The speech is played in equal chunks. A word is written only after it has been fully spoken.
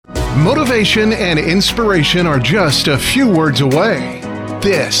Motivation and inspiration are just a few words away.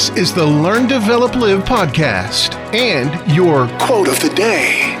 This is the Learn, Develop, Live podcast and your quote of the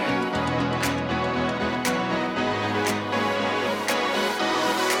day.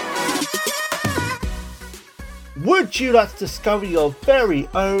 Would you like to discover your very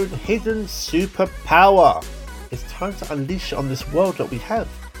own hidden superpower? It's time to unleash it on this world that we have.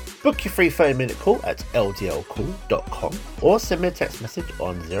 Book your free 30-minute call at ldlcall.com or send me a text message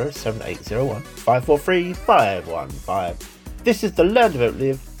on 07801 543 515. This is the Learn, Develop,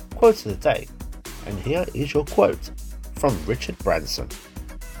 Live quote of the day. And here is your quote from Richard Branson.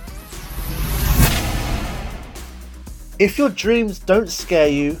 If your dreams don't scare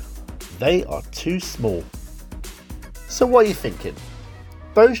you, they are too small. So what are you thinking?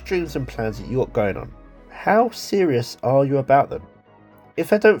 Those dreams and plans that you got going on, how serious are you about them? If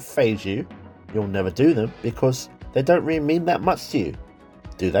they don't faze you, you'll never do them because they don't really mean that much to you,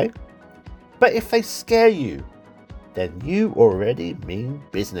 do they? But if they scare you, then you already mean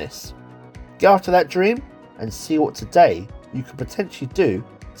business. Get after that dream and see what today you can potentially do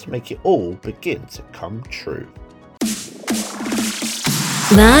to make it all begin to come true.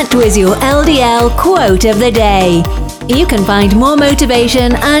 That was your LDL quote of the day. You can find more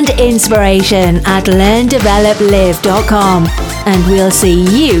motivation and inspiration at learndeveloplive.com. And we'll see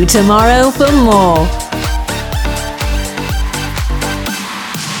you tomorrow for more.